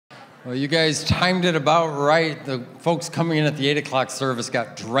Well, you guys timed it about right. The folks coming in at the 8 o'clock service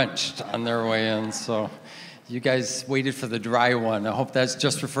got drenched on their way in, so you guys waited for the dry one. I hope that's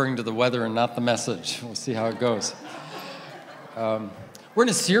just referring to the weather and not the message. We'll see how it goes. We're in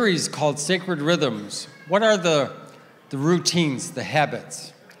a series called Sacred Rhythms. What are the routines, the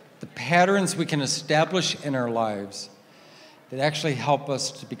habits, the patterns we can establish in our lives that actually help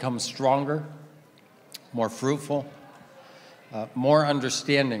us to become stronger, more fruitful, more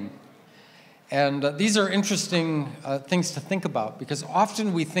understanding? And these are interesting things to think about, because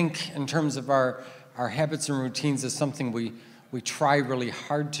often we think in terms of our habits and routines as something we try really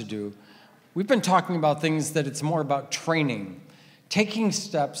hard to do. We've been talking about things that it's more about training, taking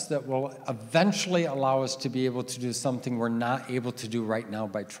steps that will eventually allow us to be able to do something we're not able to do right now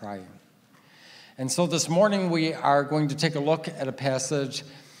by trying. And so this morning we are going to take a look at a passage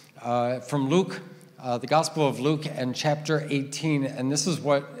from Luke, the Gospel of Luke, and chapter 18, and this is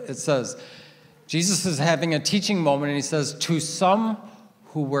what it says. Jesus is having a teaching moment, and he says, "To some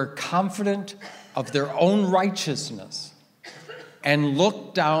who were confident of their own righteousness and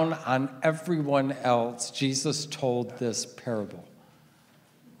looked down on everyone else, Jesus told this parable."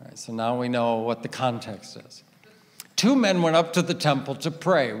 All right, so now we know what the context is. Two men went up to the temple to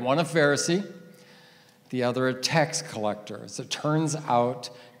pray, one a Pharisee, the other a tax collector. As it turns out,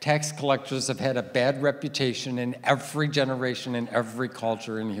 tax collectors have had a bad reputation in every generation, in every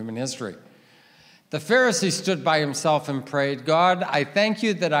culture in human history. The Pharisee stood by himself and prayed, "God, I thank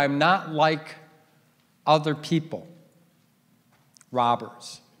you that I'm not like other people,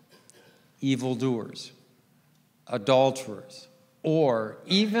 robbers, evildoers, adulterers, or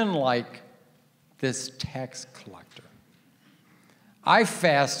even like this tax collector. I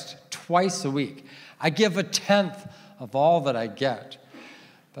fast twice a week. I give a tenth of all that I get."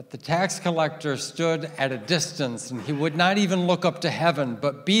 But the tax collector stood at a distance, and he would not even look up to heaven,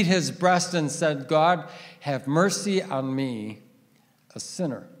 but beat his breast and said, "God, have mercy on me, a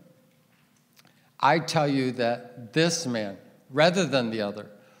sinner." I tell you that this man, rather than the other,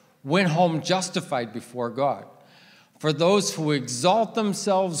 went home justified before God. For those who exalt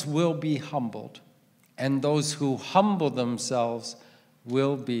themselves will be humbled, and those who humble themselves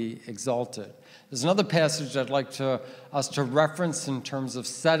will be exalted. There's another passage I'd like us to reference in terms of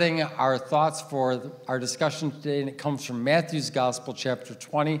setting our thoughts for our discussion today, and it comes from Matthew's Gospel, chapter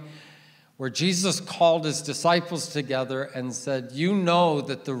 20, where Jesus called his disciples together and said, "You know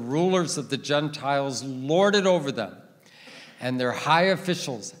that the rulers of the Gentiles lord it over them, and their high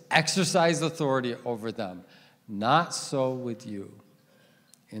officials exercise authority over them. Not so with you.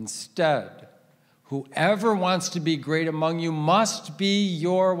 Instead, whoever wants to be great among you must be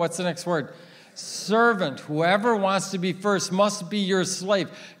your," what's the next word? "Servant. Whoever wants to be first must be your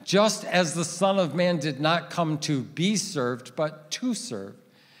slave, just as the Son of Man did not come to be served, but to serve,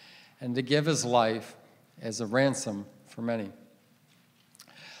 and to give his life as a ransom for many."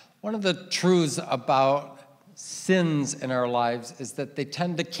 One of the truths about sins in our lives is that they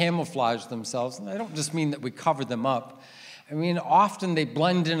tend to camouflage themselves, and I don't just mean that we cover them up. I mean, often they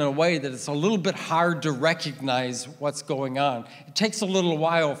blend in a way that it's a little bit hard to recognize what's going on. It takes a little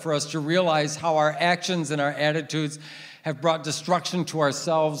while for us to realize how our actions and our attitudes have brought destruction to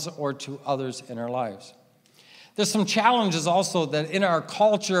ourselves or to others in our lives. There's some challenges also that in our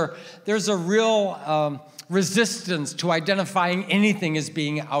culture, there's a real resistance to identifying anything as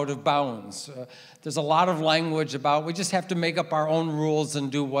being out of bounds. There's a lot of language about we just have to make up our own rules and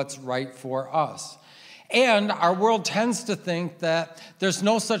do what's right for us. And our world tends to think that there's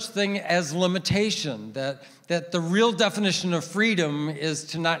no such thing as limitation, that the real definition of freedom is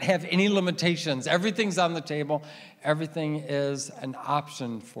to not have any limitations. Everything's on the table. Everything is an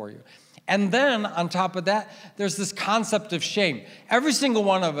option for you. And then, on top of that, there's this concept of shame. Every single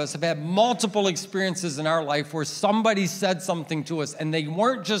one of us have had multiple experiences in our life where somebody said something to us, and they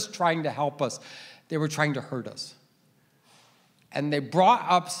weren't just trying to help us. They were trying to hurt us. And they brought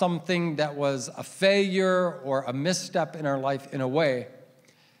up something that was a failure or a misstep in our life in a way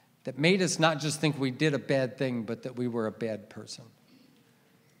that made us not just think we did a bad thing, but that we were a bad person.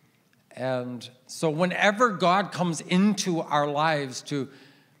 And so whenever God comes into our lives to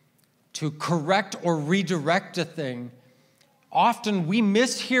correct or redirect a thing, often we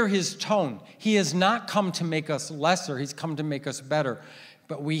mishear his tone. He has not come to make us lesser. He's come to make us better.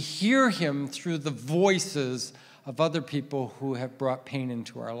 But we hear him through the voices of other people who have brought pain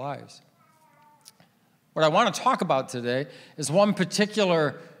into our lives. What I want to talk about today is one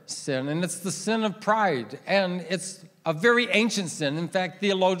particular sin, and it's the sin of pride. And it's a very ancient sin. In fact,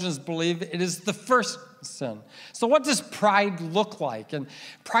 theologians believe it is the first sin. So what does pride look like? And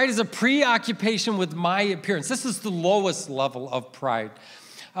pride is a preoccupation with my appearance. This is the lowest level of pride.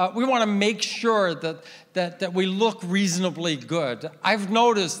 We want to make sure that we look reasonably good. I've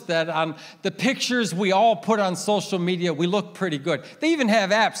noticed that on the pictures we all put on social media, we look pretty good. They even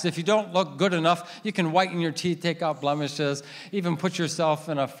have apps. If you don't look good enough, you can whiten your teeth, take out blemishes, even put yourself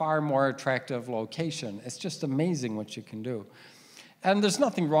in a far more attractive location. It's just amazing what you can do. And there's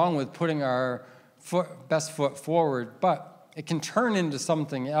nothing wrong with putting our best foot forward, but it can turn into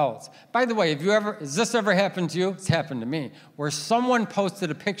something else. By the way, has this ever happened to you? It's happened to me, where someone posted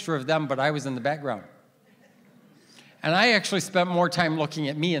a picture of them, but I was in the background. And I actually spent more time looking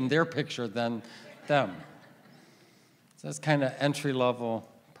at me in their picture than them. So that's kind of entry-level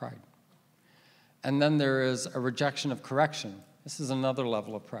pride. And then there is a rejection of correction. This is another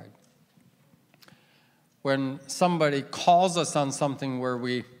level of pride. When somebody calls us on something where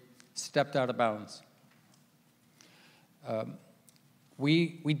we stepped out of bounds.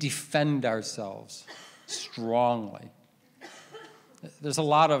 We defend ourselves strongly. There's a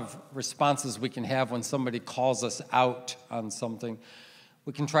lot of responses we can have when somebody calls us out on something.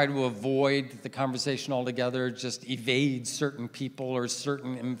 We can try to avoid the conversation altogether, just evade certain people or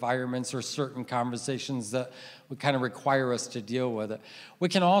certain environments or certain conversations that would kind of require us to deal with it. We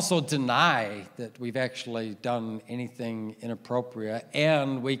can also deny that we've actually done anything inappropriate,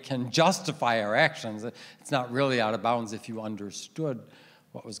 and we can justify our actions. It's not really out of bounds if you understood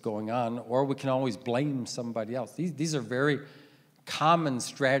what was going on, or we can always blame somebody else. These are very common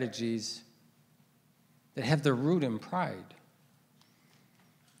strategies that have their root in pride.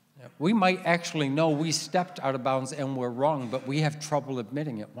 We might actually know we stepped out of bounds and we're wrong, but we have trouble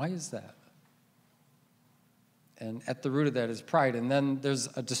admitting it. Why is that? And at the root of that is pride. And then there's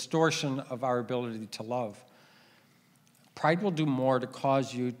a distortion of our ability to love. Pride will do more to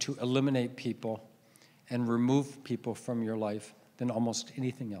cause you to eliminate people and remove people from your life than almost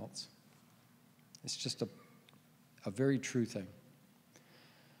anything else. It's just a very true thing.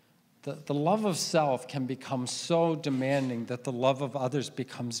 The love of self can become so demanding that the love of others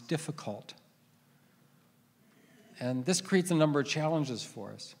becomes difficult. And this creates a number of challenges for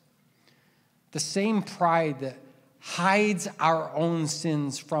us. The same pride that hides our own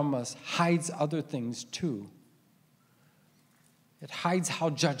sins from us hides other things too. It hides how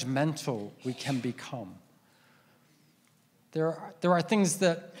judgmental we can become. There are things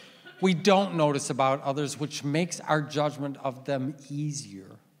that we don't notice about others which makes our judgment of them easier.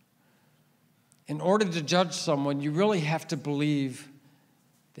 In order to judge someone, you really have to believe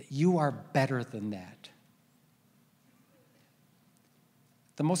that you are better than that.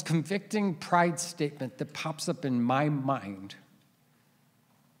 The most convicting pride statement that pops up in my mind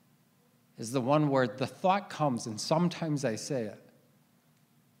is the one where the thought comes, and sometimes I say it,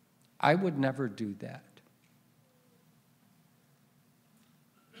 I would never do that.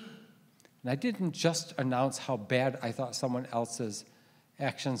 And I didn't just announce how bad I thought someone else's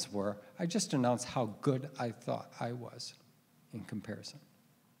actions were. I just announced how good I thought I was in comparison.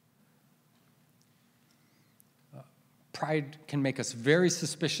 Pride can make us very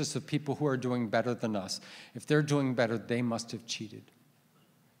suspicious of people who are doing better than us. If they're doing better, they must have cheated.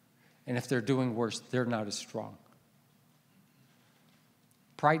 And if they're doing worse, they're not as strong.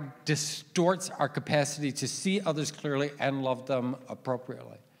 Pride distorts our capacity to see others clearly and love them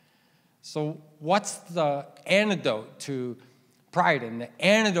appropriately. So what's the antidote to pride? And the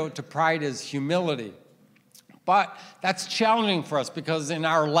antidote to pride is humility. But that's challenging for us because in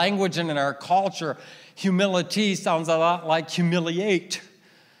our language and in our culture, humility sounds a lot like humiliate.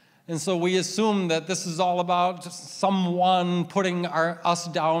 And so we assume that this is all about someone putting us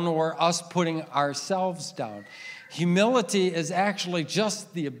down or us putting ourselves down. Humility is actually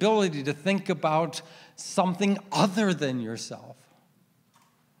just the ability to think about something other than yourself.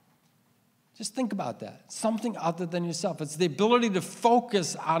 Just think about that. Something other than yourself. It's the ability to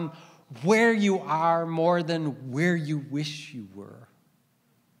focus on where you are more than where you wish you were.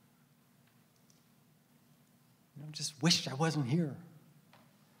 Just wished I wasn't here.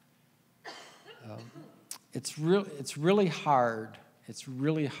 It's really hard. It's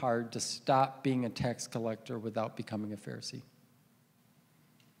really hard to stop being a tax collector without becoming a Pharisee.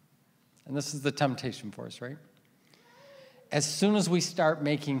 And this is the temptation for us, right? As soon as we start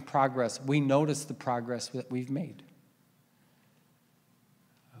making progress, we notice the progress that we've made.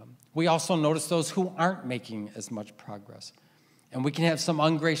 We also notice those who aren't making as much progress. And we can have some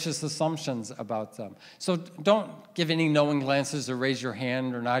ungracious assumptions about them. So don't give any knowing glances or raise your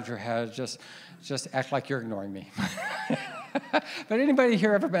hand or nod your head. Just act like you're ignoring me. But anybody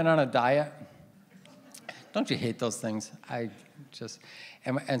here ever been on a diet? Don't you hate those things?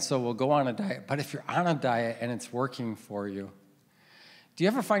 And so we'll go on a diet. But if you're on a diet and it's working for you, do you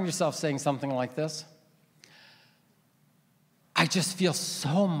ever find yourself saying something like this? I just feel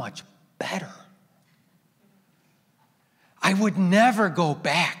so much better. I would never go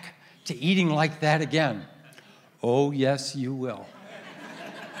back to eating like that again. Oh, yes, you will.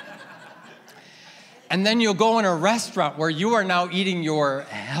 And then you'll go in a restaurant where you are now eating your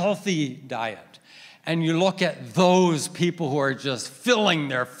healthy diet. And you look at those people who are just filling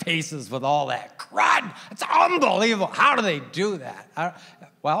their faces with all that crud. It's unbelievable. How do they do that?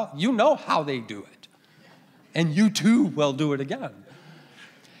 Well, you know how they do it. And you too will do it again.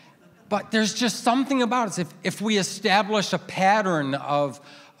 But there's just something about it. If we establish a pattern of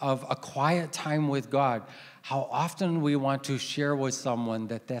a quiet time with God, how often we want to share with someone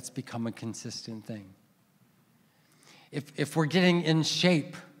that that's become a consistent thing. If we're getting in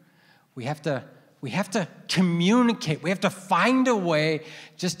shape, we have to communicate. We have to find a way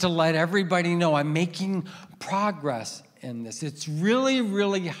just to let everybody know I'm making progress in this. It's really,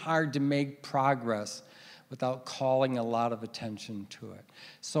 really hard to make progress without calling a lot of attention to it.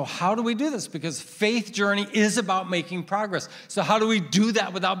 So how do we do this? Because faith journey is about making progress. So how do we do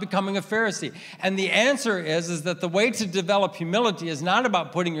that without becoming a Pharisee? And the answer is that the way to develop humility is not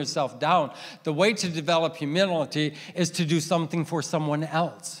about putting yourself down. The way to develop humility is to do something for someone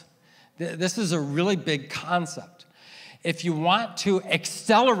else. This is a really big concept. If you want to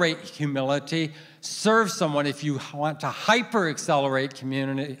accelerate humility, serve someone. If you want to hyper-accelerate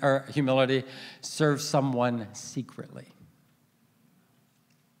humility, serve someone secretly.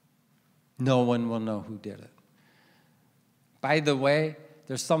 No one will know who did it. By the way,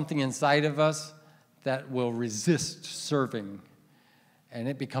 there's something inside of us that will resist serving, and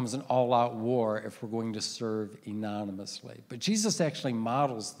it becomes an all-out war if we're going to serve anonymously. But Jesus actually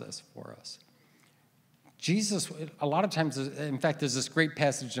models this for us. Jesus, a lot of times, in fact, there's this great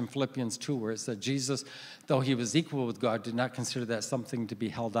passage in Philippians 2 where it said Jesus, though he was equal with God, did not consider that something to be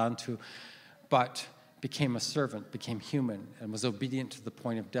held on to, but became a servant, became human, and was obedient to the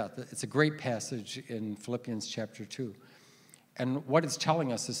point of death. It's a great passage in Philippians chapter 2. And what it's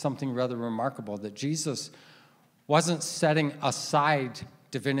telling us is something rather remarkable, that Jesus wasn't setting aside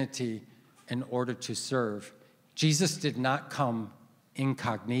divinity in order to serve. Jesus did not come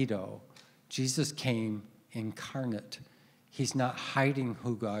incognito. Jesus came incarnate. He's not hiding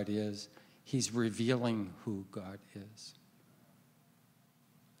who God is. He's revealing who God is.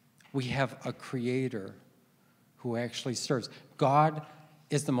 We have a creator who actually serves. God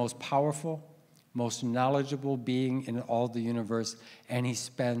is the most powerful, most knowledgeable being in all the universe, and he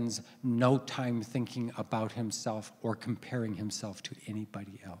spends no time thinking about himself or comparing himself to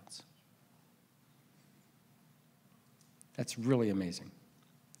anybody else. That's really amazing.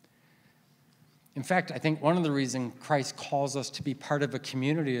 In fact, I think one of the reasons Christ calls us to be part of a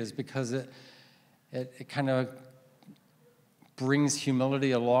community is because it kind of brings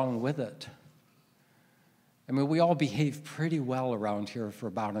humility along with it. I mean, we all behave pretty well around here for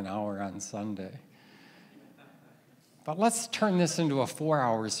about an hour on Sunday. But let's turn this into a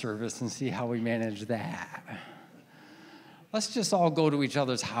 4-hour service and see how we manage that. Let's just all go to each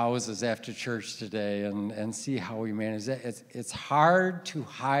other's houses after church today and see how we manage that. It's hard to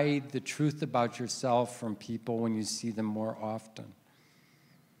hide the truth about yourself from people when you see them more often.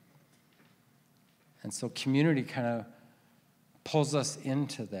 And so community kind of pulls us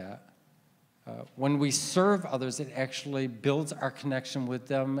into that. When we serve others, it actually builds our connection with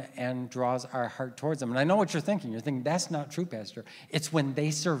them and draws our heart towards them. And I know what you're thinking. You're thinking, that's not true, Pastor. It's when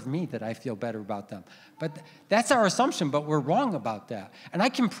they serve me that I feel better about them. But that's our assumption, but we're wrong about that. And I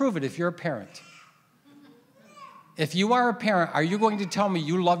can prove it if you're a parent. If you are a parent, are you going to tell me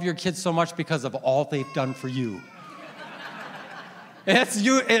you love your kids so much because of all they've done for you?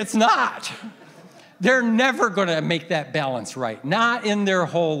 It's not. They're never going to make that balance right. Not in their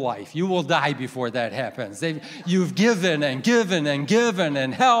whole life. You will die before that happens. You've given and given and given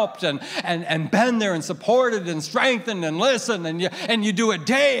and helped and been there and supported and strengthened and listened. And you do it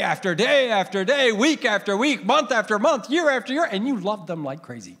day after day after day, week after week, month after month, year after year. And you love them like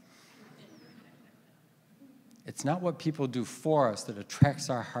crazy. It's not what people do for us that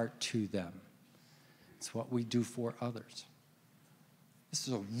attracts our heart to them. It's what we do for others. This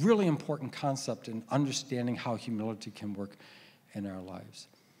is a really important concept in understanding how humility can work in our lives.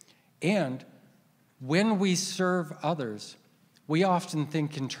 And when we serve others, we often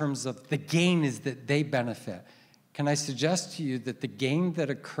think in terms of the gain is that they benefit. Can I suggest to you that the gain that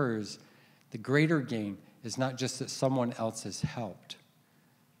occurs, the greater gain, is not just that someone else is helped.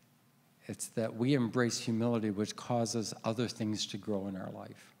 It's that we embrace humility, which causes other things to grow in our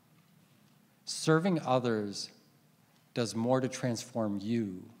life. Serving others does more to transform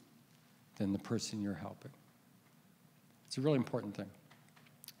you than the person you're helping. It's a really important thing.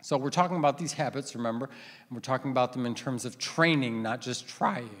 So we're talking about these habits, remember, and we're talking about them in terms of training, not just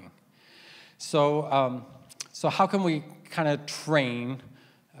trying. So how can we kind of train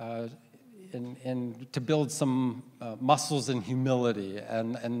and to build some muscles in humility?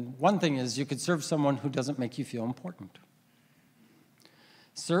 And one thing is you could serve someone who doesn't make you feel important.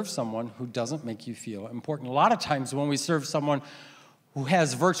 Serve someone who doesn't make you feel important. A lot of times when we serve someone who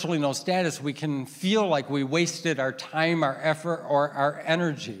has virtually no status, we can feel like we wasted our time, our effort, or our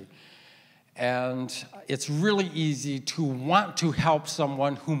energy. And it's really easy to want to help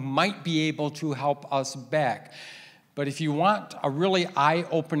someone who might be able to help us back. But if you want a really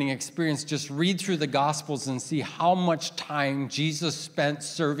eye-opening experience, just read through the Gospels and see how much time Jesus spent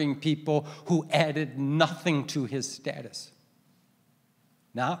serving people who added nothing to his status.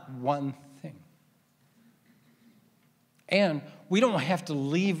 Not one thing. And we don't have to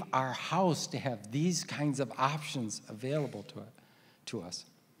leave our house to have these kinds of options available to us.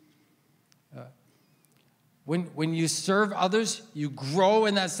 When you serve others, you grow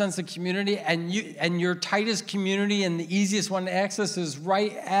in that sense of community, and your tightest community and the easiest one to access is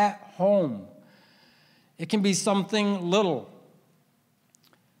right at home. It can be something little.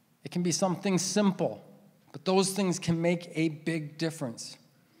 It can be something simple, but those things can make a big difference.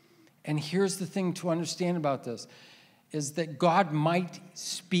 And here's the thing to understand about this, is that God might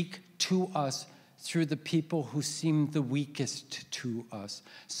speak to us through the people who seem the weakest to us.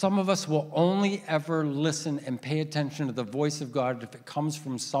 Some of us will only ever listen and pay attention to the voice of God if it comes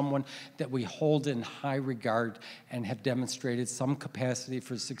from someone that we hold in high regard and have demonstrated some capacity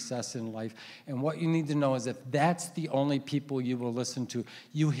for success in life. And what you need to know is if that's the only people you will listen to,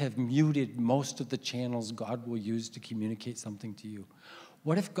 you have muted most of the channels God will use to communicate something to you.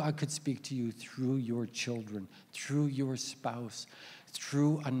 What if God could speak to you through your children, through your spouse,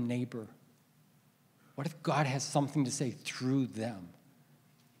 through a neighbor? What if God has something to say through them?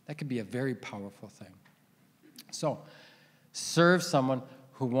 That could be a very powerful thing. So, serve someone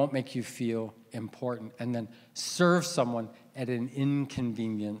who won't make you feel important, and then serve someone at an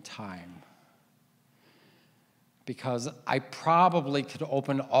inconvenient time. Because I probably could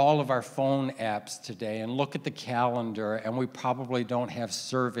open all of our phone apps today and look at the calendar, and we probably don't have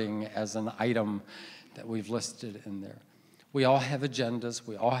serving as an item that we've listed in there. We all have agendas,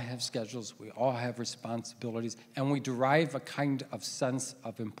 we all have schedules, we all have responsibilities, and we derive a kind of sense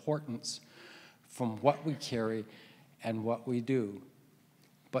of importance from what we carry and what we do.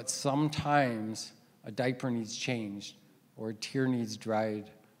 But sometimes a diaper needs changed, or a tear needs dried,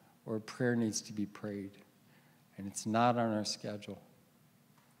 or a prayer needs to be prayed, and it's not on our schedule.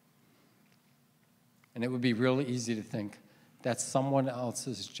 And it would be really easy to think that's someone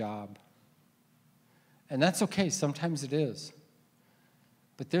else's job. And that's okay, sometimes it is.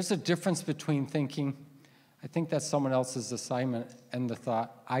 But there's a difference between thinking, I think that's someone else's assignment, and the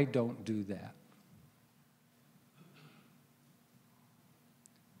thought, I don't do that.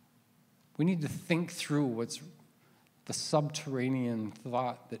 We need to think through what's the subterranean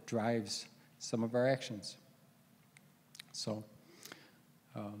thought that drives some of our actions. So,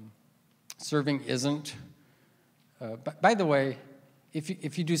 serving isn't, by the way,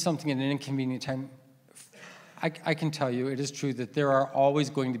 if you do something at an inconvenient time, I can tell you it is true that there are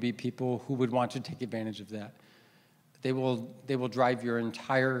always going to be people who would want to take advantage of that. They will drive your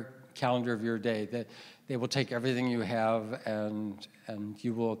entire calendar of your day. They will take everything you have and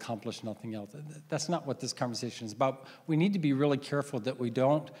you will accomplish nothing else. That's not what this conversation is about. We need to be really careful that we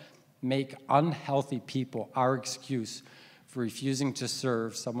don't make unhealthy people our excuse for refusing to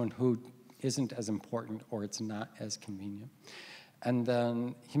serve someone who isn't as important or it's not as convenient. And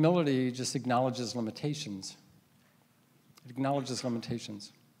then humility just acknowledges limitations. It acknowledges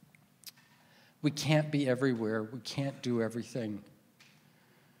limitations. We can't be everywhere. We can't do everything.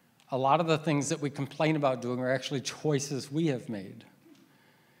 A lot of the things that we complain about doing are actually choices we have made.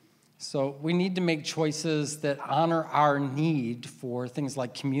 So we need to make choices that honor our need for things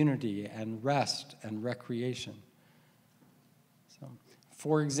like community and rest and recreation. So,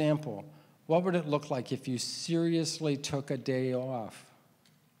 for example, what would it look like if you seriously took a day off?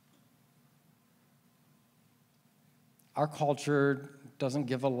 Our culture doesn't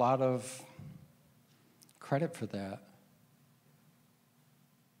give a lot of credit for that.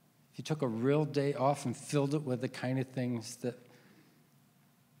 If you took a real day off and filled it with the kind of things that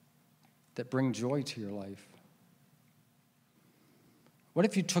bring joy to your life. What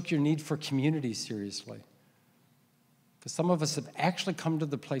if you took your need for community seriously? Because some of us have actually come to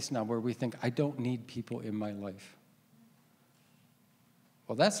the place now where we think, I don't need people in my life.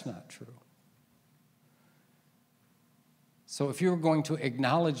 Well, that's not true. So if you were going to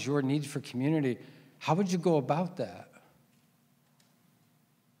acknowledge your need for community, how would you go about that?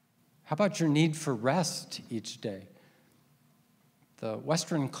 How about your need for rest each day? The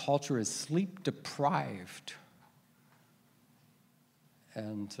Western culture is sleep deprived.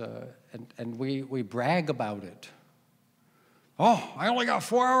 And we brag about it. Oh, I only got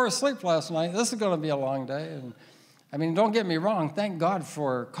 4 hours sleep last night. This is going to be a long day. And I mean, don't get me wrong. Thank God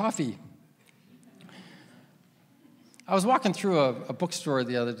for coffee. I was walking through a bookstore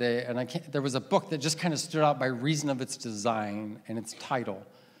the other day, and there was a book that just kind of stood out by reason of its design and its title.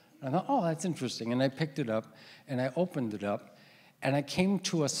 And I thought, oh, that's interesting. And I picked it up, and I opened it up, and I came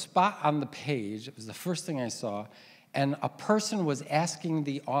to a spot on the page. It was the first thing I saw. And a person was asking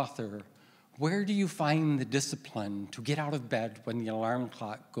the author, where do you find the discipline to get out of bed when the alarm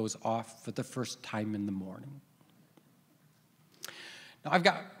clock goes off for the first time in the morning? Now, I've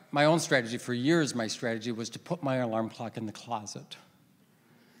got my own strategy. For years, my strategy was to put my alarm clock in the closet.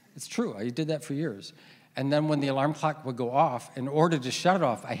 It's true. I did that for years. And then when the alarm clock would go off, in order to shut it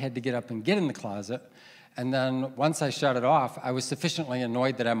off, I had to get up and get in the closet. And then once I shut it off, I was sufficiently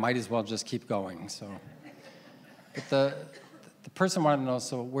annoyed that I might as well just keep going. But the person wanted to know,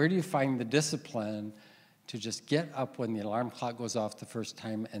 so where do you find the discipline to just get up when the alarm clock goes off the first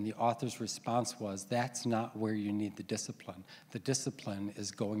time? And the author's response was, that's not where you need the discipline. The discipline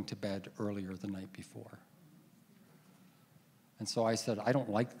is going to bed earlier the night before. And so I said, I don't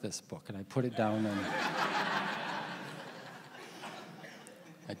like this book, and I put it down, and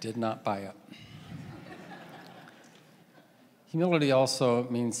I did not buy it. Humility also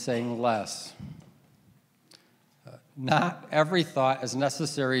means saying less. Not every thought is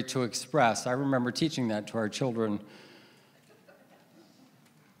necessary to express. I remember teaching that to our children.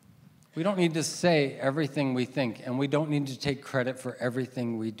 We don't need to say everything we think, and we don't need to take credit for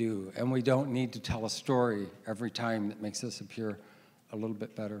everything we do, and we don't need to tell a story every time that makes us appear a little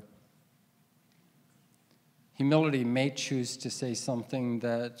bit better. Humility may choose to say something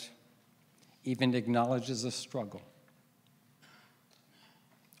that even acknowledges a struggle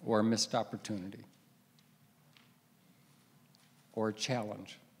or a missed opportunity or a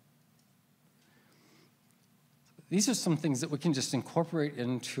challenge. These are some things that we can just incorporate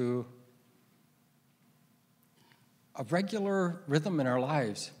into a regular rhythm in our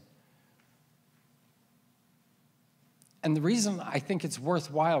lives. And the reason I think it's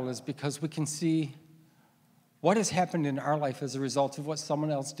worthwhile is because we can see what has happened in our life as a result of what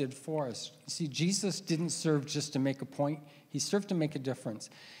someone else did for us. You see, Jesus didn't serve just to make a point. He served to make a difference.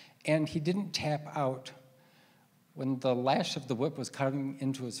 And he didn't tap out when the lash of the whip was cutting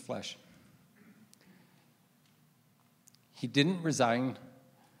into his flesh. He didn't resign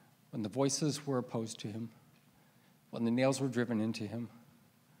when the voices were opposed to him, when the nails were driven into him,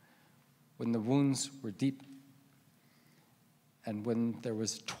 when the wounds were deep, and when there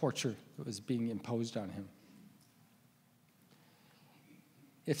was torture that was being imposed on him.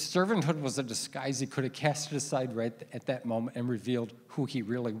 If servanthood was a disguise, he could have cast it aside right at that moment and revealed who he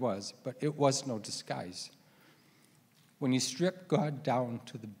really was, but it was no disguise. When you strip God down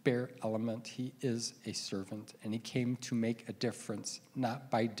to the bare element, he is a servant, and he came to make a difference, not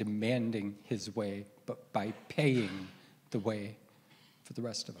by demanding his way, but by paying the way for the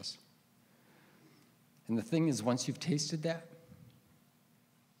rest of us. And the thing is, once you've tasted that,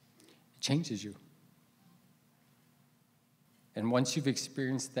 it changes you. And once you've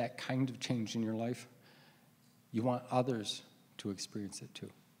experienced that kind of change in your life, you want others to experience it too.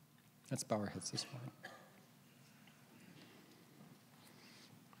 Let's bow our heads this morning.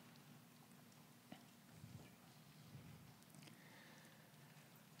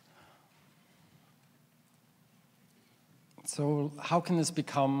 So how can this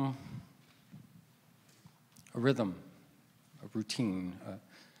become a rhythm, a routine,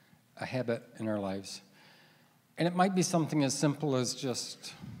 a habit in our lives? And it might be something as simple as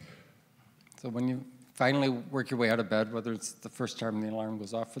just, so when you finally work your way out of bed, whether it's the first time the alarm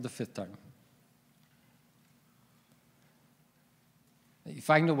goes off or the 5th time, you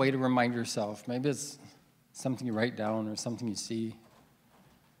find a way to remind yourself. Maybe it's something you write down or something you see.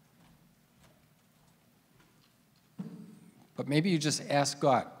 But maybe you just ask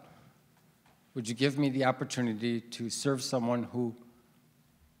God, would you give me the opportunity to serve someone who,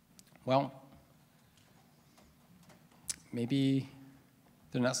 well, maybe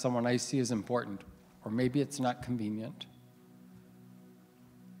they're not someone I see as important, or maybe it's not convenient.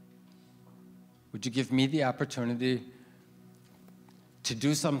 Would you give me the opportunity to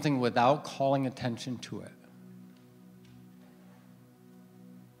do something without calling attention to it?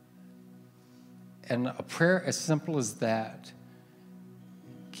 And a prayer as simple as that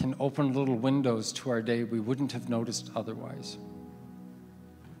can open little windows to our day we wouldn't have noticed otherwise.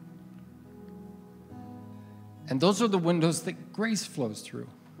 And those are the windows that grace flows through.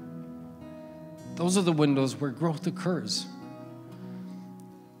 Those are the windows where growth occurs.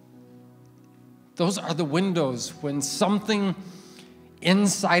 Those are the windows when something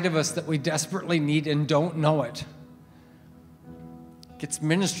inside of us that we desperately need and don't know it gets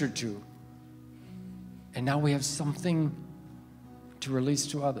ministered to. And now we have something to release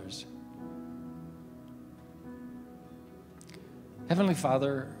to others. Heavenly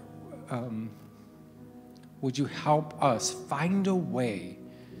Father, would you help us find a way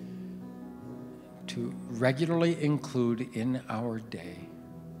to regularly include in our day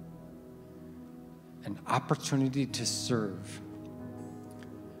an opportunity to serve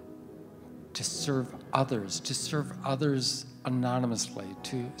others anonymously,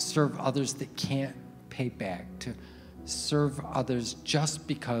 to serve others that can't pay back, to serve others just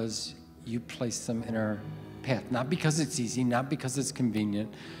because you place them in our path, not because it's easy, not because it's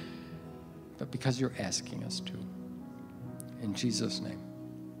convenient, but because you're asking us to. In Jesus' name,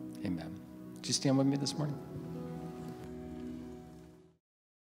 amen. Would you stand with me this morning?